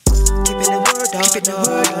Keeping the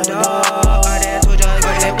word, dog. I told y'all I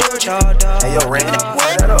got that word, dog. Hey, yo, Ray, turn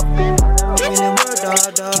that up. Keeping the word, dog.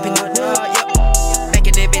 Keeping the word, yeah.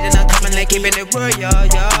 Making it big and I'm coming like keeping the word, yeah.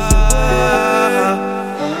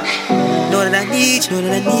 Know that I need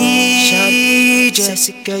you,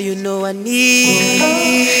 Jessica, you know I need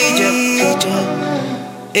you.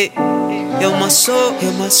 Hey, you're my soul,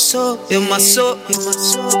 you're my soul, you're my soul, you're my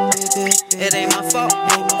soul. It ain't my fault,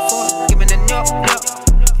 Giving the no,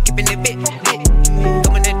 keeping it big,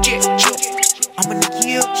 coming the jet, I'm on the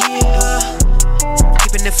yield,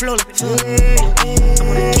 keeping the flow, I'm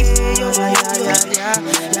on the keep, yeah.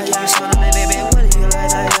 Son of my baby, what do you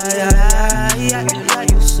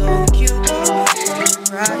like, you so cute,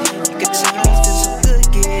 right? You can tell me feel so good,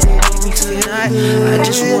 get it, me tonight. I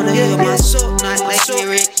just wanna hear my soul, not like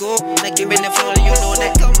hear it go, like giving the flow, you know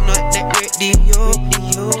that come, not that ready, yo.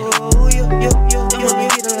 I'm gonna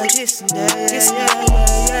get it like this and that,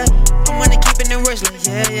 yeah. I'm gonna keep it in the words like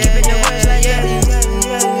keep it in the words like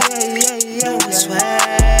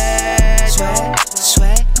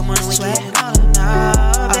swag. Come on, we get it all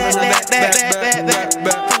now.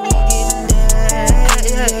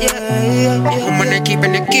 I'm gonna keep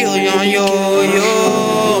it the kill, yo.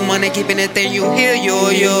 I'm gonna keep it the thing you hear, yo.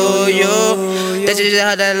 That's just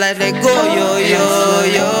how that life let go,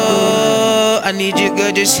 yo. I need you,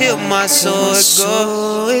 girl, just heal my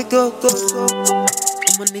soul, it go.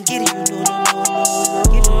 I'm gonna get it,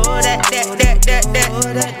 you know. That,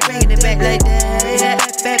 bringing it back like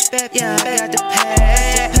that, yeah, I got the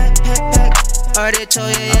pack. Already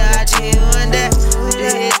told you, yeah, I cheat on that,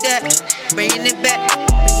 did that, bringing it back.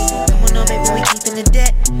 Come on, baby, we keeping the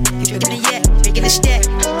debt, drinking the yak, drinking the stack,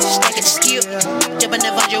 stacking the skill, jumping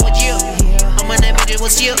that vodka with you. I'm on that bitch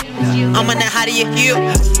with you, I'm on that how do you feel,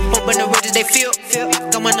 hoping the riches they feel,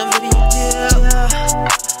 come on, I'm video,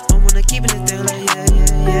 I'm gonna keep it there like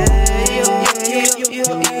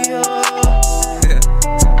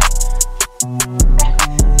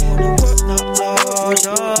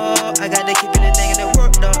I got to keep it thing in the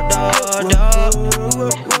work, dog. Now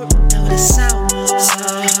the sound,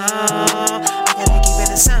 I got to keep it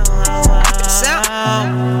the sound,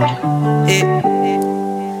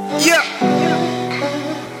 yeah.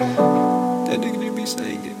 That nigga be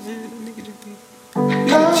singing, man.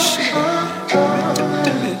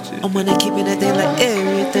 I'm gonna keep it that thing like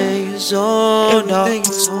everything is on, dog.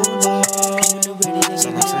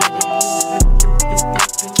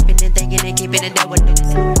 Keeping it there with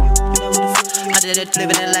I did it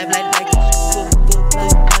living a life like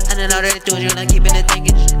and then already told you not keeping it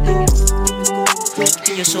thinking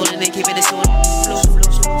in your soul and then keeping it soul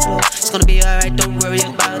flow. It's gonna be alright, don't worry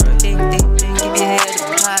about it. Think, keep your head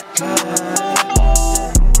hot.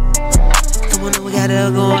 Come on, we gotta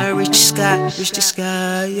go and reach the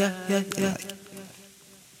sky, yeah.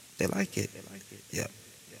 They like it, yeah.